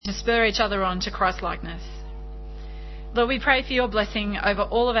to spur each other on to Christ-likeness. Lord, we pray for your blessing over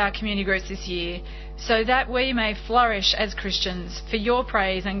all of our community groups this year so that we may flourish as Christians for your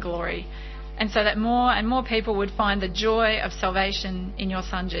praise and glory, and so that more and more people would find the joy of salvation in your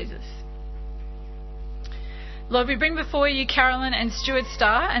Son, Jesus. Lord, we bring before you Carolyn and Stuart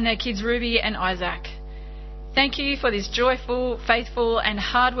Starr and their kids Ruby and Isaac. Thank you for this joyful, faithful and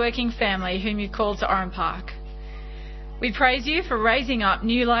hard-working family whom you've called to Oran Park. We praise you for raising up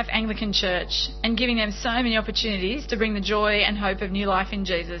New Life Anglican Church and giving them so many opportunities to bring the joy and hope of new life in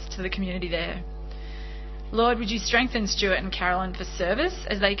Jesus to the community there. Lord, would you strengthen Stuart and Carolyn for service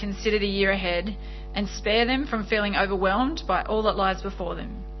as they consider the year ahead and spare them from feeling overwhelmed by all that lies before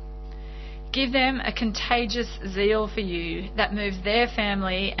them. Give them a contagious zeal for you that moves their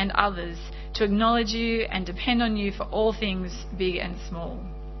family and others to acknowledge you and depend on you for all things big and small.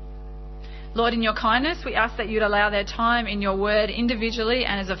 Lord, in your kindness, we ask that you'd allow their time in your word individually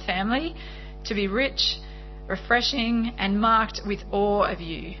and as a family to be rich, refreshing and marked with awe of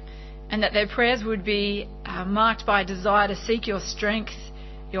you, and that their prayers would be marked by a desire to seek your strength,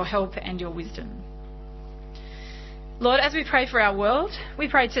 your help and your wisdom. Lord, as we pray for our world, we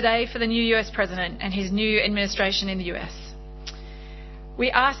pray today for the new US President and his new administration in the US. We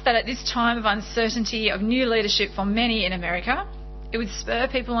ask that at this time of uncertainty of new leadership for many in America, it would spur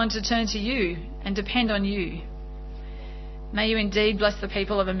people on to turn to you and depend on you. May you indeed bless the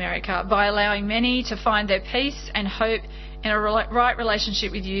people of America by allowing many to find their peace and hope in a right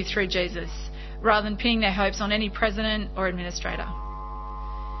relationship with you through Jesus, rather than pinning their hopes on any president or administrator.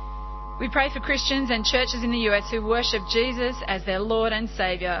 We pray for Christians and churches in the US who worship Jesus as their Lord and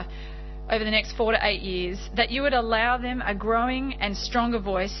Saviour over the next 4 to 8 years, that you would allow them a growing and stronger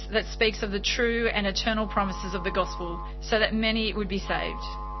voice that speaks of the true and eternal promises of the gospel, so that many would be saved.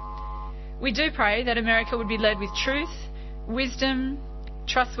 We do pray that America would be led with truth, wisdom,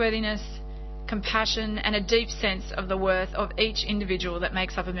 trustworthiness, compassion, and a deep sense of the worth of each individual that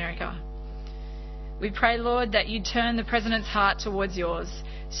makes up America. We pray, Lord, that you turn the President's heart towards yours,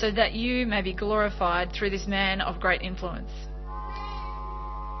 so that you may be glorified through this man of great influence.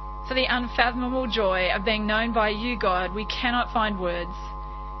 For the unfathomable joy of being known by you, God, we cannot find words.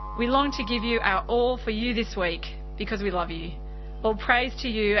 We long to give you our all for you this week because we love you. All praise to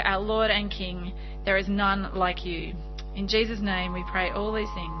you, our Lord and King. There is none like you. In Jesus' name we pray all these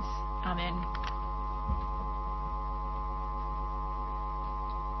things. Amen.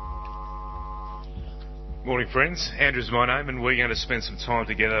 Morning friends, Andrew's my name and we're going to spend some time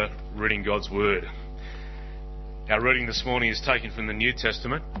together reading God's Word. Our reading this morning is taken from the New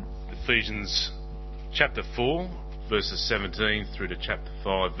Testament, Ephesians chapter 4 verses 17 through to chapter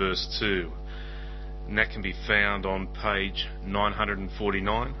 5 verse 2, and that can be found on page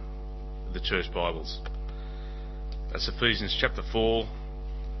 949 of the Church Bibles. That's Ephesians chapter 4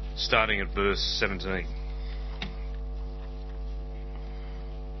 starting at verse 17.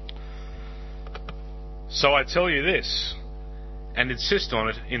 So I tell you this, and insist on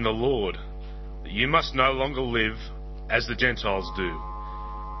it in the Lord, that you must no longer live as the Gentiles do,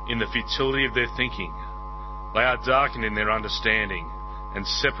 in the futility of their thinking. They are darkened in their understanding, and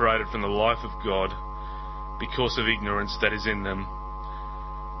separated from the life of God, because of ignorance that is in them,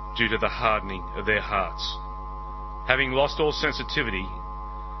 due to the hardening of their hearts. Having lost all sensitivity,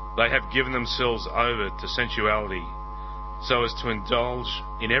 they have given themselves over to sensuality, so as to indulge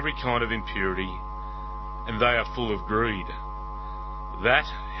in every kind of impurity, and they are full of greed. That,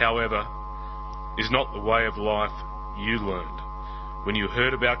 however, is not the way of life you learned when you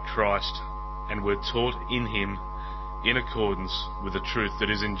heard about Christ and were taught in him in accordance with the truth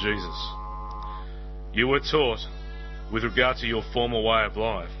that is in Jesus. You were taught, with regard to your former way of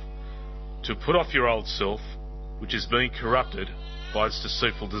life, to put off your old self, which is being corrupted by its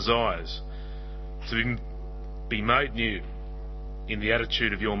deceitful desires, to be made new in the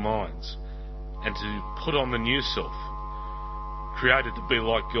attitude of your minds, and to put on the new self, created to be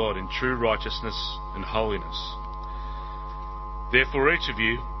like God in true righteousness and holiness. Therefore each of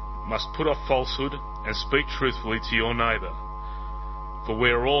you must put off falsehood and speak truthfully to your neighbour, for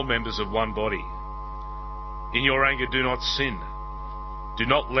we are all members of one body. In your anger do not sin. Do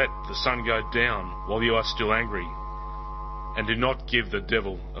not let the sun go down while you are still angry, and do not give the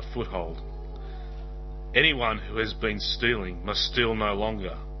devil a foothold. Anyone who has been stealing must steal no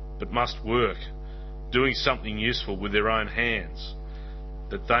longer, but must work, doing something useful with their own hands,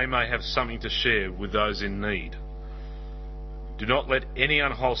 that they may have something to share with those in need. Do not let any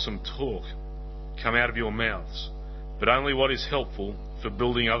unwholesome talk come out of your mouths, but only what is helpful for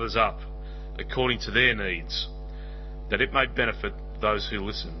building others up according to their needs, that it may benefit those who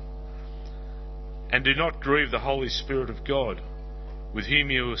listen. And do not grieve the Holy Spirit of God, with whom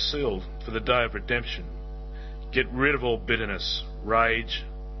you were sealed for the day of redemption. Get rid of all bitterness, rage,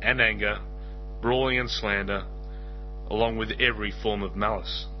 and anger, brawling and slander, along with every form of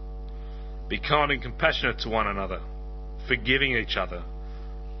malice. Be kind and compassionate to one another, forgiving each other,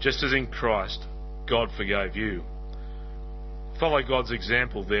 just as in Christ God forgave you. Follow God's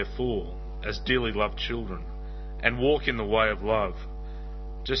example, therefore, as dearly loved children, and walk in the way of love,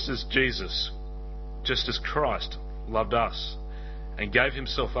 just as Christ loved us, and gave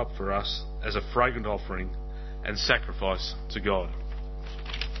himself up for us as a fragrant offering and sacrifice to God.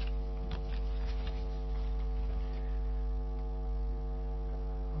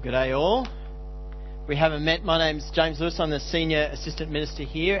 Good day all. We haven't met. My name's James Lewis. I'm the Senior Assistant Minister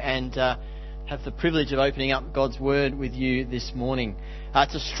here and have the privilege of opening up God's Word with you this morning.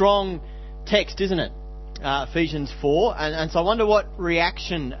 It's a strong text, isn't it? Ephesians 4. And so I wonder what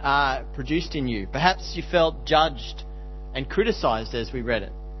reaction produced in you. Perhaps you felt judged and criticised as we read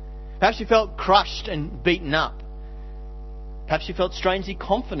it. Perhaps you felt crushed and beaten up. Perhaps you felt strangely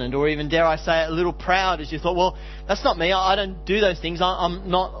confident, or even, dare I say, a little proud as you thought, well, that's not me, I don't do those things, I'm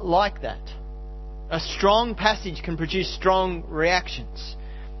not like that. A strong passage can produce strong reactions.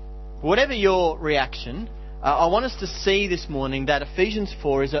 Whatever your reaction, I want us to see this morning that Ephesians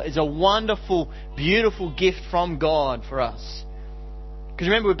 4 is a wonderful, beautiful gift from God for us. Because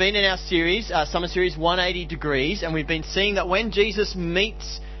remember, we've been in our series, summer series 180 Degrees, and we've been seeing that when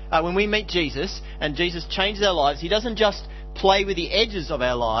we meet Jesus, and Jesus changes our lives, He doesn't just play with the edges of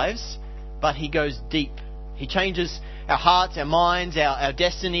our lives, but He goes deep. He changes our hearts, our minds, our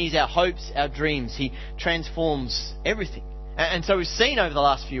destinies, our hopes, our dreams. He transforms everything. And so we've seen over the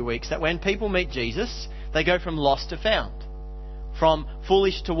last few weeks that when people meet Jesus, they go from lost to found, from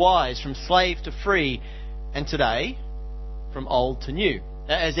foolish to wise, from slave to free, and today, from old to new.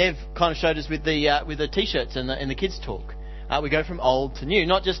 As Ev kind of showed us with the t-shirts in the kids' talk. We go from old to new.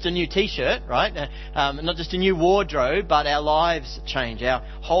 Not just a new t-shirt, right? Not just a new wardrobe, but our lives change. Our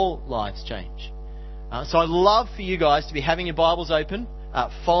whole lives change. So I'd love for you guys to be having your Bibles open,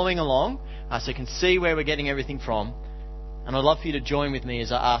 following along, so you can see where we're getting everything from. And I'd love for you to join with me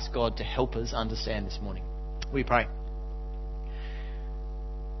as I ask God to help us understand this morning. We pray.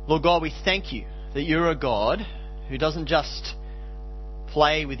 Lord God, we thank you that you're a God who doesn't just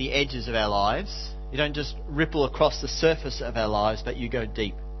play with the edges of our lives. You don't just ripple across the surface of our lives, but you go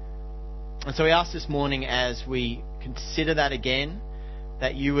deep. And so we ask this morning, as we consider that again,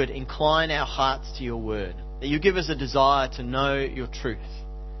 that you would incline our hearts to your word, that you give us a desire to know your truth.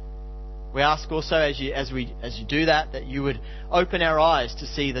 We ask also, as you do that you would open our eyes to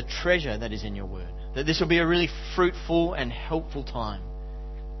see the treasure that is in your word, that this will be a really fruitful and helpful time.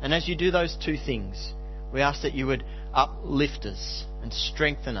 And as you do those two things, we ask that you would uplift us and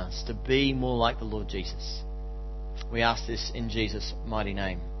strengthen us to be more like the Lord Jesus. We ask this in Jesus' mighty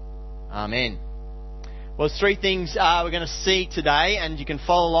name. Amen. Well, there's three things we're going to see today, and you can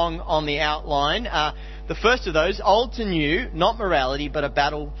follow along on the outline. The first of those, old to new, not morality, but a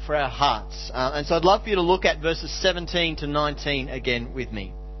battle for our hearts. And so I'd love for you to look at verses 17 to 19 again with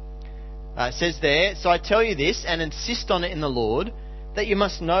me. It says there, "So I tell you this, and insist on it in the Lord, that you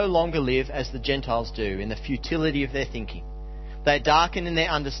must no longer live as the Gentiles do, in the futility of their thinking. They are darkened in their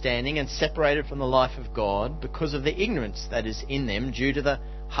understanding and separated from the life of God because of the ignorance that is in them due to the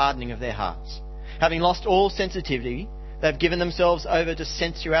hardening of their hearts. Having lost all sensitivity, they have given themselves over to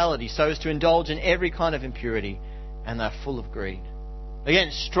sensuality so as to indulge in every kind of impurity, and they are full of greed." Again,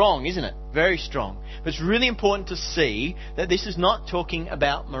 it's strong, isn't it? Very strong. But it's really important to see that this is not talking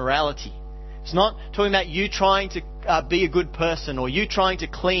about morality. It's not talking about you trying to be a good person or you trying to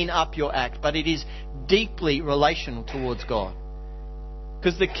clean up your act, but it is deeply relational towards God.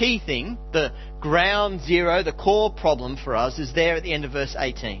 Because the key thing, the ground zero, the core problem for us is there at the end of verse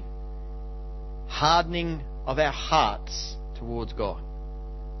 18. Hardening of our hearts towards God.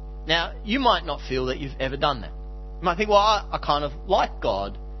 Now, you might not feel that you've ever done that. You might think, well, I kind of like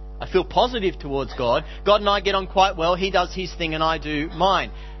God. I feel positive towards God. God and I get on quite well. He does his thing and I do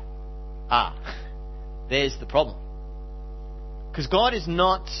mine. There's the problem. Because God is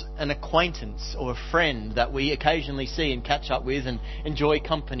not an acquaintance or a friend that we occasionally see and catch up with and enjoy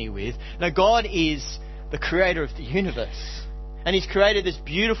company with. No, God is the creator of the universe. And He's created this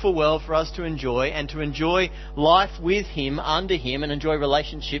beautiful world for us to enjoy and to enjoy life with Him, under Him, and enjoy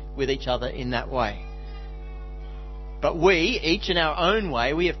relationship with each other in that way. But we, each in our own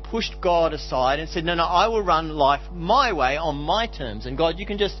way, we have pushed God aside and said, no, I will run life my way on my terms. And God, you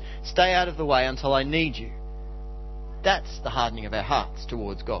can just stay out of the way until I need you. That's the hardening of our hearts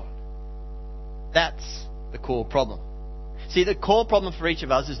towards God. That's the core problem. See, the core problem for each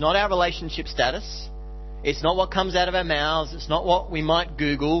of us is not our relationship status. It's not what comes out of our mouths. It's not what we might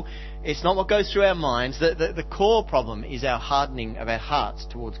Google. It's not what goes through our minds. The core problem is our hardening of our hearts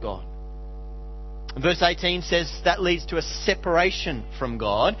towards God. Verse 18 says that leads to a separation from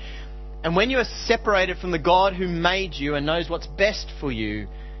God. And when you are separated from the God who made you and knows what's best for you,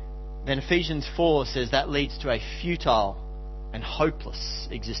 then Ephesians 4 says that leads to a futile and hopeless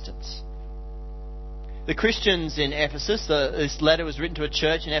existence. The Christians in Ephesus, this letter was written to a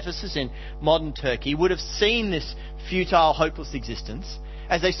church in Ephesus in modern Turkey, would have seen this futile, hopeless existence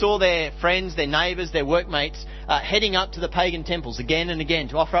as they saw their friends, their neighbours, their workmates heading up to the pagan temples again and again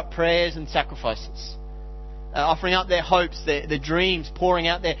to offer up prayers and sacrifices. Offering up their hopes, their dreams, pouring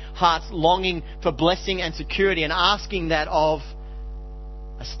out their hearts, longing for blessing and security and asking that of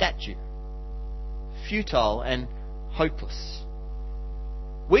a statue. Futile and hopeless.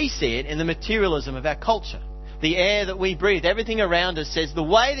 We see it in the materialism of our culture. The air that we breathe, everything around us says the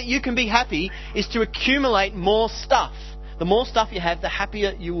way that you can be happy is to accumulate more stuff. The more stuff you have, the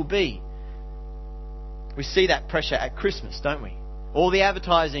happier you will be. We see that pressure at Christmas, don't we? All the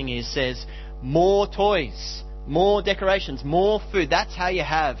advertising says more toys, more decorations, more food. That's how you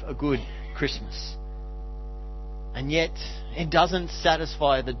have a good Christmas. And yet, it doesn't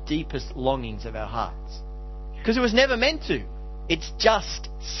satisfy the deepest longings of our hearts. Because it was never meant to. It's just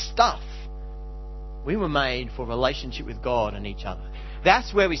stuff. We were made for relationship with God and each other.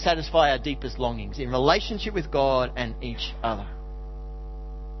 That's where we satisfy our deepest longings, in relationship with God and each other.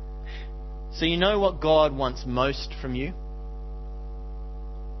 So you know what God wants most from you?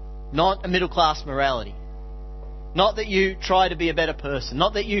 Not a middle-class morality. Not that you try to be a better person.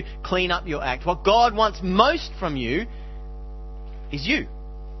 Not that you clean up your act. What God wants most from you is you.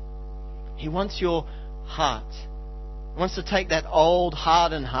 He wants your heart. He wants to take that old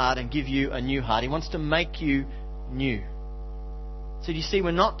hardened heart and give you a new heart. He wants to make you new. So do you see,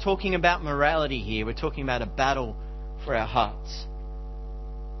 we're not talking about morality here. We're talking about a battle for our hearts.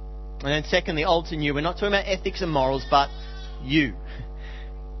 And then secondly, old to new. We're not talking about ethics and morals, but you.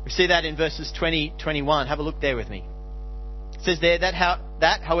 We see that in verses 20-21. Have a look there with me. It says there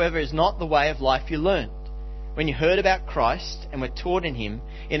that, however, is not the way of life you learned when you heard about Christ and were taught in Him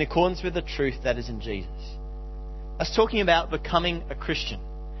in accordance with the truth that is in Jesus. That's talking about becoming a Christian,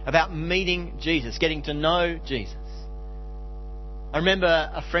 about meeting Jesus, getting to know Jesus. I remember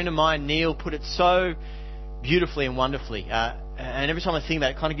a friend of mine, Neil, put it so beautifully and wonderfully. And every time I think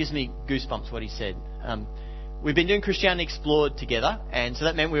about it, it kind of gives me goosebumps what he said. We've been doing Christianity Explored together, and so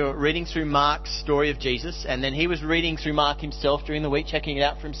that meant we were reading through Mark's story of Jesus, and then he was reading through Mark himself during the week, checking it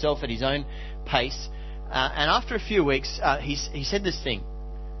out for himself at his own pace. And after a few weeks, he said this thing.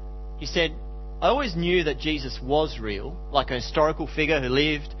 He said, I always knew that Jesus was real, like a historical figure who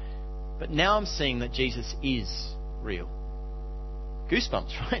lived, but now I'm seeing that Jesus is real.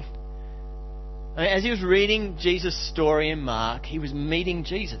 Goosebumps, right? I mean, as he was reading Jesus' story in Mark, he was meeting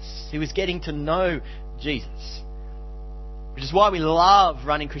Jesus. He was getting to know Jesus. Which is why we love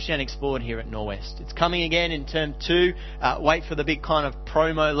running Christianity Explored here at Norwest. It's coming again in term 2. Wait for the big kind of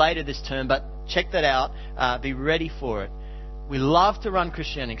promo later this term, but check that out. Be ready for it. We love to run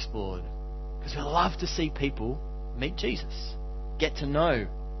Christianity Explored because we love to see people meet Jesus, get to know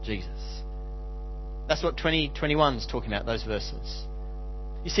Jesus. That's what 2021 is talking about, those verses.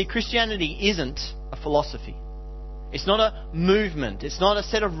 You see, Christianity isn't a philosophy. It's not a movement. It's not a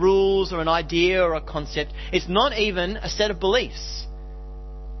set of rules or an idea or a concept. It's not even a set of beliefs.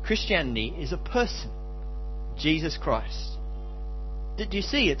 Christianity is a person, Jesus Christ. Do you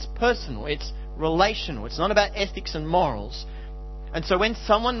see? It's personal. It's relational. It's not about ethics and morals. And so when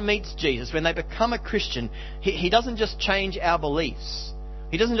someone meets Jesus, when they become a Christian, he doesn't just change our beliefs.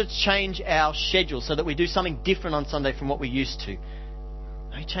 He doesn't just change our schedule so that we do something different on Sunday from what we used to.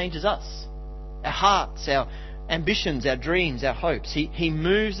 He changes us, our hearts, our ambitions, our dreams, our hopes. He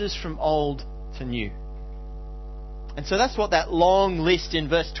moves us from old to new. And so that's what that long list in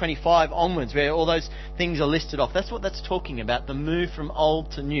verse 25 onwards, where all those things are listed off, that's what that's talking about, the move from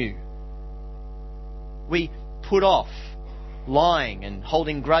old to new. We put off lying and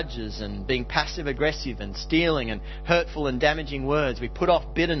holding grudges and being passive-aggressive and stealing and hurtful and damaging words. We put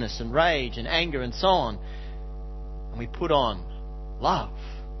off bitterness and rage and anger and so on. And we put on love.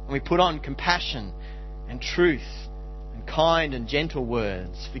 And we put on compassion and truth and kind and gentle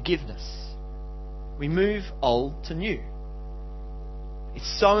words, forgiveness. We move old to new.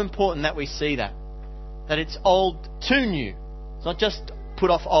 It's so important that we see that it's old to new. It's not just put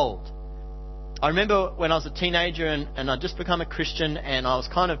off old. I remember when I was a teenager and I'd just become a Christian and I was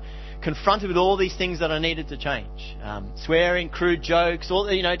kind of confronted with all these things that I needed to change. Swearing, crude jokes, all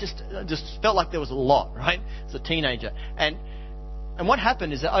just felt like there was a lot, right? As a teenager. And And what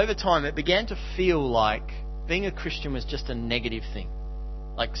happened is that over time it began to feel like being a Christian was just a negative thing.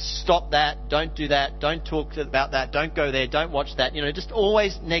 Like, stop that, don't do that, don't talk about that, don't go there, don't watch that. Just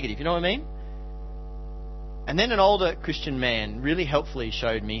always negative. You know what I mean? And then an older Christian man really helpfully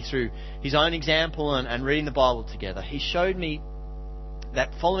showed me through his own example and reading the Bible together. He showed me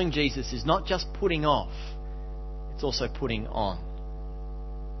that following Jesus is not just putting off, it's also putting on.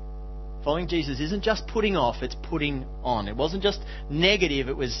 Following Jesus isn't just putting off, it's putting on. It wasn't just negative,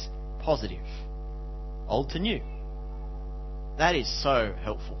 it was positive. Old to new. That is so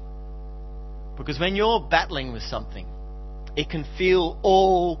helpful. Because when you're battling with something, it can feel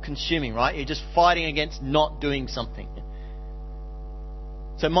all-consuming, right? You're just fighting against not doing something.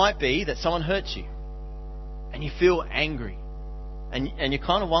 So it might be that someone hurts you, and you feel angry, and you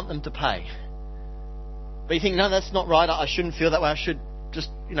kind of want them to pay. But you think, no, that's not right. I shouldn't feel that way. I should just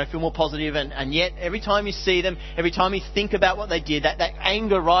feel more positive. And yet, every time you see them, every time you think about what they did, that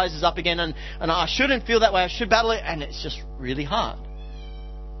anger rises up again. And I shouldn't feel that way. I should battle it. And it's just really hard.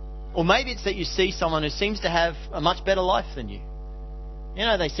 Or maybe it's that you see someone who seems to have a much better life than you.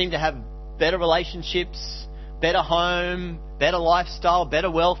 They seem to have better relationships, better home, better lifestyle, better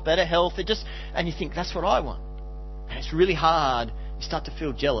wealth, better health. And you think, that's what I want. And it's really hard. You start to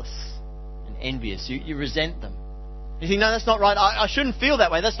feel jealous and envious. You resent them. You think, no, that's not right. I shouldn't feel that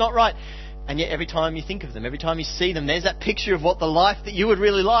way. That's not right. And yet every time you think of them, every time you see them, there's that picture of what the life that you would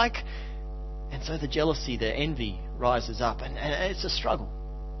really like. And so the jealousy, the envy rises up. And it's a struggle.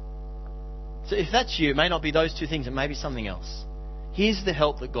 So if that's you, it may not be those two things. It may be something else. Here's the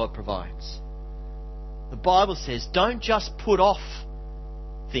help that God provides. The Bible says, don't just put off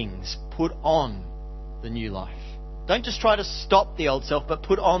things. Put on the new life. Don't just try to stop the old self, but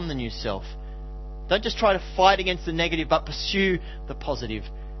put on the new self. Don't just try to fight against the negative, but pursue the positive.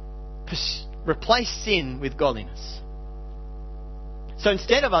 Replace sin with godliness. So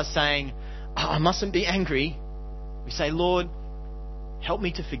instead of us saying, I mustn't be angry, we say, Lord, help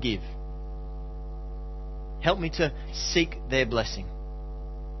me to forgive. Help me to seek their blessing.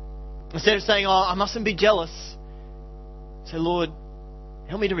 Instead of saying, I mustn't be jealous, say, Lord,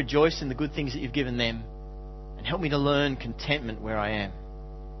 help me to rejoice in the good things that you've given them, and help me to learn contentment where I am.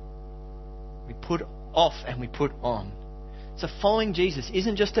 We put off and we put on. So following Jesus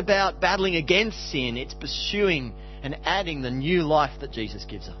isn't just about battling against sin, it's pursuing and adding the new life that Jesus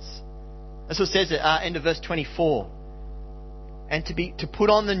gives us. That's what it says at end of verse 24. And to put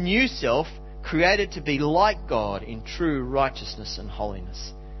on the new self, created to be like God in true righteousness and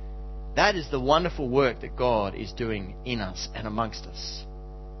holiness. That is the wonderful work that God is doing in us and amongst us.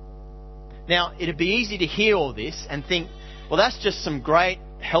 Now, it'd be easy to hear all this and think, well, that's just some great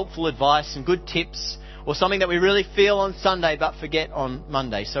helpful advice, some good tips, or something that we really feel on Sunday but forget on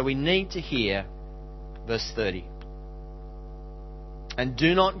Monday. So we need to hear verse 30. And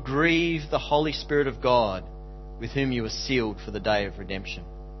do not grieve the Holy Spirit of God, with whom you are sealed for the day of redemption.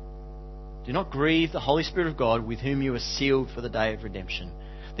 Do not grieve the Holy Spirit of God, with whom you are sealed for the day of redemption.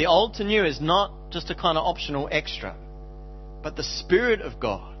 The old to new is not just a kind of optional extra, but the Spirit of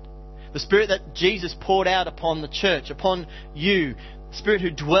God, the Spirit that Jesus poured out upon the church, upon you, the Spirit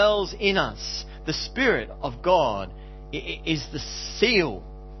who dwells in us. The Spirit of God is the seal,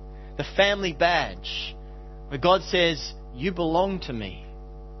 the family badge, where God says, you belong to me.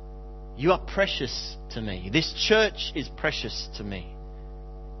 You are precious to me. This church is precious to me.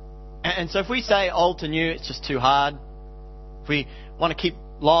 And so if we say old to new, it's just too hard. If we want to keep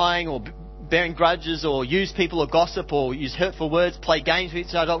lying or bearing grudges or use people or gossip or use hurtful words, play games with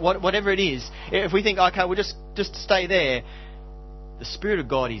each other, whatever it is, if we think, okay, we'll just stay there, the Spirit of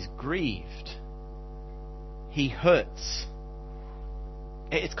God is grieved. He hurts.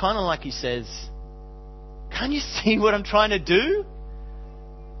 It's kind of like He says, can't you see what I'm trying to do?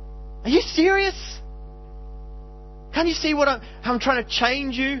 Are you serious? Can't you see how I'm trying to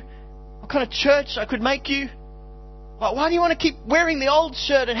change you? What kind of church I could make you? Why do you want to keep wearing the old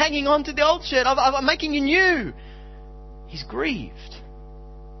shirt and hanging on to the old shirt? I'm making you new. He's grieved.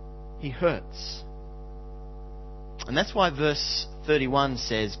 He hurts. And that's why verse 31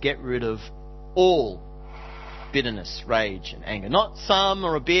 says, get rid of all bitterness, rage and anger. Not some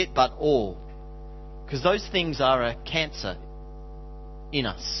or a bit, but all. Because those things are a cancer in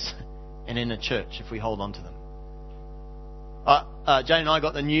us and in the church if we hold on to them. Jane and I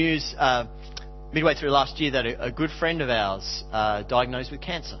got the news midway through last year that a good friend of ours diagnosed with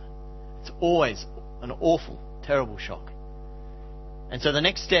cancer. It's always an awful, terrible shock. And so the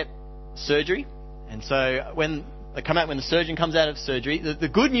next step, surgery. And so when the surgeon comes out of surgery, the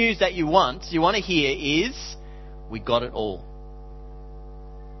good news that you want to hear is, we got it all.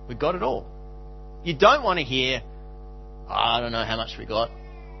 We got it all. You don't want to hear, I don't know how much we got.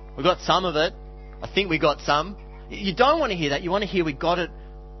 We got some of it. I think we got some. You don't want to hear that. You want to hear we got it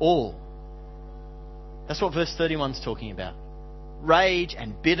all. That's what verse 31 is talking about. Rage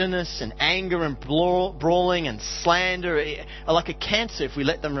and bitterness and anger and brawling and slander are like a cancer if we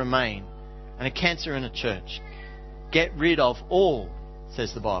let them remain. And a cancer in a church. Get rid of all,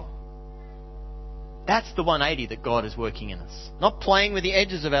 says the Bible. That's the 180 that God is working in us. Not playing with the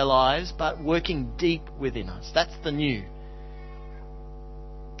edges of our lives, but working deep within us. That's the new.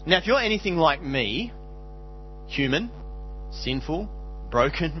 Now, if you're anything like me, human, sinful,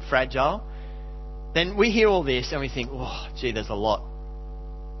 broken, fragile, then we hear all this and we think, oh, gee, there's a lot.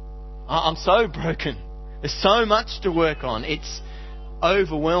 I'm so broken. There's so much to work on. It's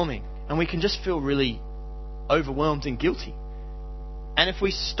overwhelming. And we can just feel really overwhelmed and guilty. And if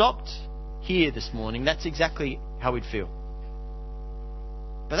we stopped here this morning, that's exactly how we'd feel.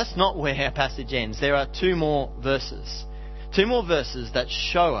 But that's not where our passage ends. There are two more verses. Two more verses that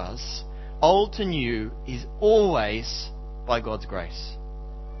show us old to new is always by God's grace.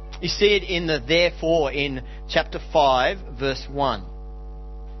 You see it in the therefore in chapter 5, verse 1.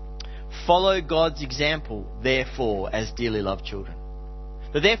 Follow God's example, therefore, as dearly loved children.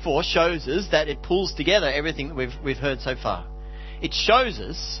 The therefore shows us that it pulls together everything that we've heard so far. It shows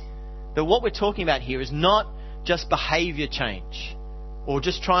us that what we're talking about here is not just behaviour change or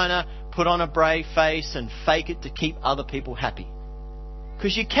just trying to put on a brave face and fake it to keep other people happy.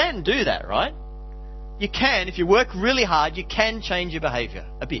 Because you can do that, right? You can, if you work really hard, you can change your behaviour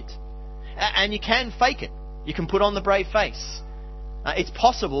a bit. And you can fake it. You can put on the brave face. It's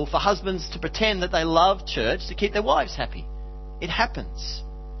possible for husbands to pretend that they love church to keep their wives happy. It happens.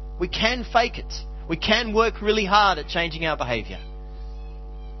 We can fake it. We can work really hard at changing our behaviour.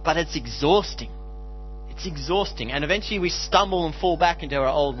 But it's exhausting. It's exhausting. And eventually we stumble and fall back into our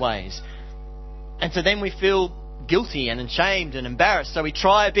old ways. And so then we feel guilty and ashamed and embarrassed. So we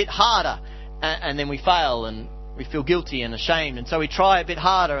try a bit harder and then we fail and we feel guilty and ashamed. And so we try a bit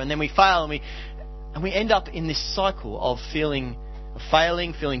harder and then we fail and we end up in this cycle of failing,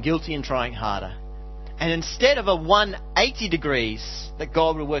 feeling guilty and trying harder. And instead of a 180 degrees that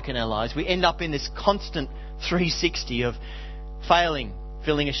God will work in our lives, we end up in this constant 360 of failing,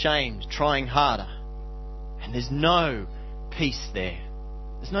 feeling ashamed, trying harder. And there's no peace there.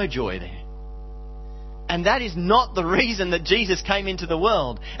 There's no joy there. And that is not the reason that Jesus came into the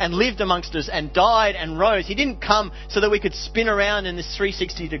world and lived amongst us and died and rose. He didn't come so that we could spin around in this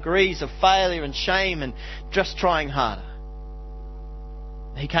 360 degrees of failure and shame and just trying harder.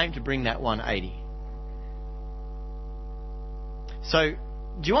 He came to bring that 180. So,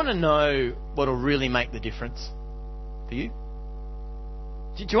 do you want to know what will really make the difference for you?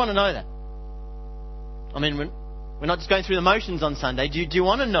 Do you want to know that? I mean, we're not just going through the motions on Sunday. Do you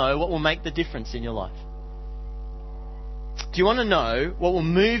want to know what will make the difference in your life? Do you want to know what will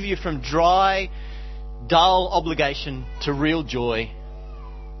move you from dry, dull obligation to real joy?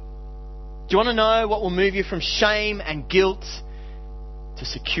 Do you want to know what will move you from shame and guilt to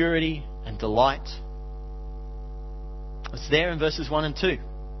security and delight? It's there in verses 1 and 2.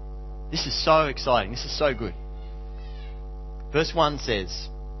 This is so exciting. This is so good. Verse 1 says,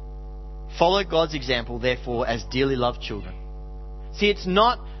 follow God's example, therefore, as dearly loved children. See, it's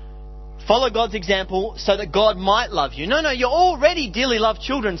not follow God's example so that God might love you. No, you're already dearly loved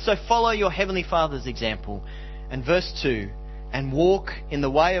children, so follow your Heavenly Father's example. And verse 2, and walk in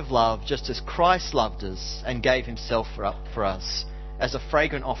the way of love just as Christ loved us and gave Himself for us as a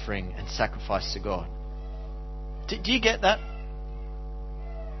fragrant offering and sacrifice to God. Do you get that?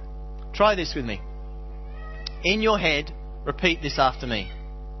 Try this with me. In your head, repeat this after me.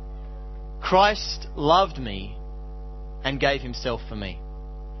 Christ loved me and gave Himself for me.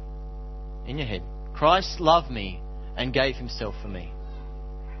 In your head. Christ loved me and gave Himself for me.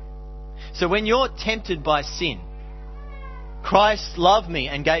 So when you're tempted by sin, Christ loved me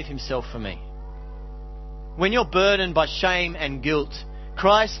and gave Himself for me. When you're burdened by shame and guilt,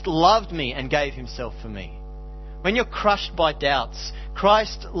 Christ loved me and gave Himself for me. When you're crushed by doubts,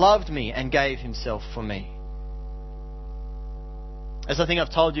 Christ loved me and gave Himself for me. As I think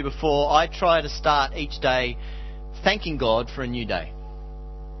I've told you before, I try to start each day thanking God for a new day.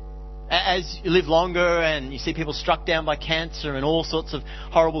 As you live longer and you see people struck down by cancer and all sorts of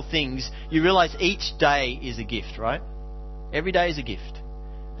horrible things, you realise each day is a gift, right? Every day is a gift.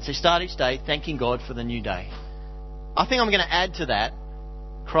 And so start each day thanking God for the new day. I think I'm going to add to that,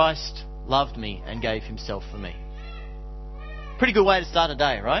 Christ loved me and gave Himself for me. Pretty good way to start a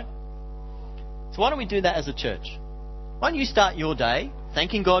day, right? So why don't we do that as a church? Why don't you start your day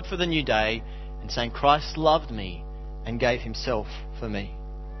thanking God for the new day and saying, Christ loved me and gave Himself for me.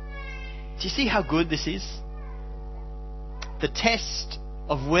 Do you see how good this is? the test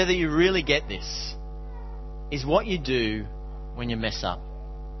of whether you really get this is what you do when you mess up.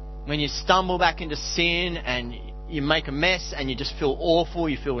 When you stumble back into sin and you make a mess and you just feel awful,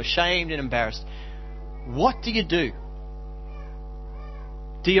 you feel ashamed and embarrassed. What do you do?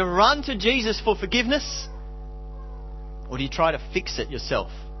 Do you run to Jesus for forgiveness? Or do you try to fix it yourself?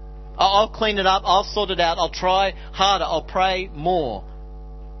 I'll clean it up, I'll sort it out, I'll try harder, I'll pray more.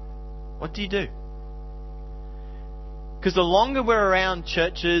 What do you do? Because the longer we're around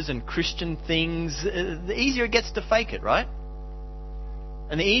churches and Christian things, the easier it gets to fake it, right?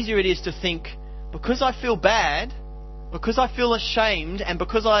 And the easier it is to think, because I feel bad, because I feel ashamed, and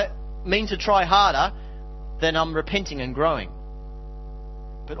because I mean to try harder, then I'm repenting and growing.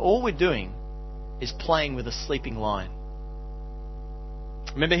 But all we're doing is playing with a sleeping lion.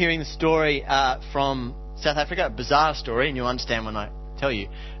 I remember hearing the story from South Africa, a bizarre story, and you'll understand when I tell you.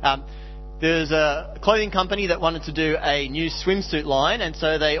 There's a clothing company that wanted to do a new swimsuit line, and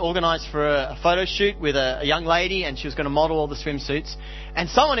so they organised for a photo shoot with a young lady, and she was going to model all the swimsuits. And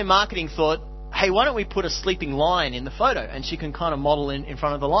someone in marketing thought, hey, why don't we put a sleeping lion in the photo, and she can kind of model in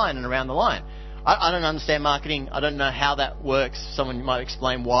front of the lion and around the lion. I don't understand marketing. I don't know how that works. Someone might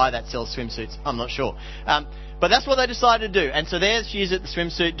explain why that sells swimsuits. I'm not sure. But that's what they decided to do. And so there she is at the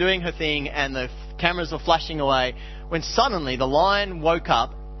swimsuit doing her thing, and the cameras were flashing away, when suddenly the lion woke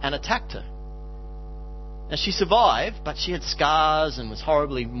up and attacked her. Now, she survived, but she had scars and was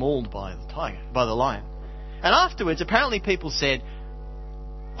horribly mauled by the lion. And afterwards, apparently people said,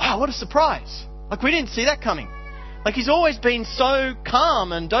 wow, what a surprise. Like, we didn't see that coming. Like, he's always been so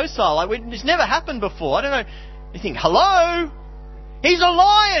calm and docile. Like, it's never happened before. I don't know. You think, hello? He's a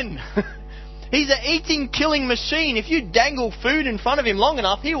lion. He's an eating, killing machine. If you dangle food in front of him long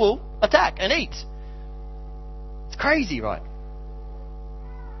enough, he will attack and eat. It's crazy, right?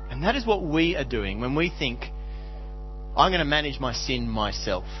 And that is what we are doing when we think, I'm going to manage my sin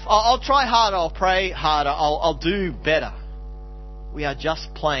myself. I'll try harder, I'll pray harder, I'll do better. We are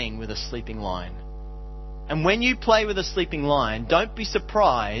just playing with a sleeping lion. And when you play with a sleeping lion, don't be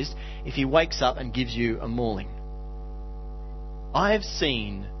surprised if he wakes up and gives you a mauling. I have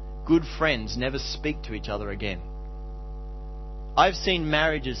seen good friends never speak to each other again. I've seen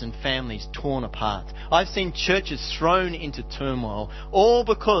marriages and families torn apart. I've seen churches thrown into turmoil, all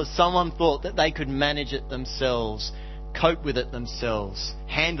because someone thought that they could manage it themselves, cope with it themselves,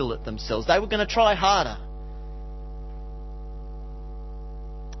 handle it themselves. They were going to try harder.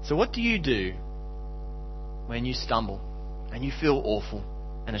 So what do you do when you stumble and you feel awful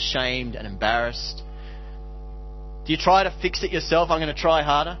and ashamed and embarrassed? Do you try to fix it yourself? I'm going to try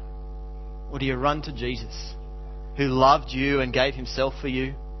harder. Or do you run to Jesus, who loved you and gave himself for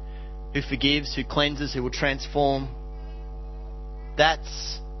you, who forgives, who cleanses, who will transform?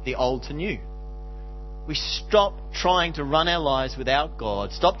 That's the old to new. We stop trying to run our lives without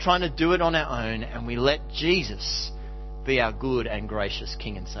God, stop trying to do it on our own, and we let Jesus be our good and gracious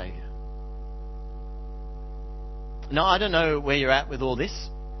King and Saviour. Now, I don't know where you're at with all this.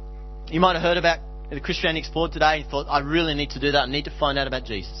 You might have heard about the Christianity Explored today and thought, I really need to do that. I need to find out about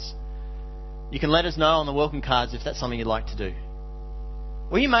Jesus. You can let us know on the welcome cards if that's something you'd like to do.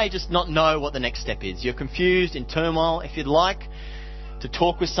 Or you may just not know what the next step is. You're confused, in turmoil. If you'd like to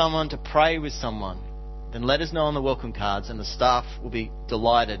talk with someone, to pray with someone, then let us know on the welcome cards and the staff will be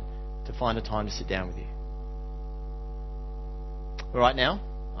delighted to find a time to sit down with you. But right now,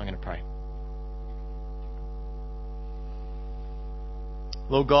 I'm going to pray.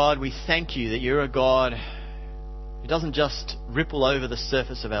 Lord God, we thank you that you're a God who doesn't just ripple over the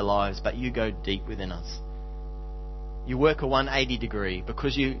surface of our lives, but you go deep within us. You work a 180 degree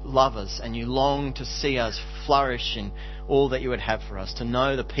because you love us and you long to see us flourish in all that you would have for us, to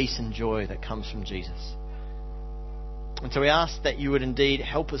know the peace and joy that comes from Jesus. And so we ask that you would indeed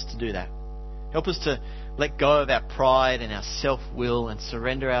help us to do that. Help us to let go of our pride and our self-will and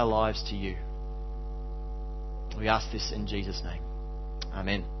surrender our lives to you. We ask this in Jesus' name.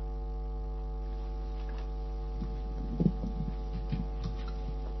 Amen.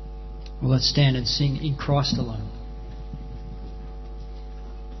 Well, let's stand and sing In Christ Alone.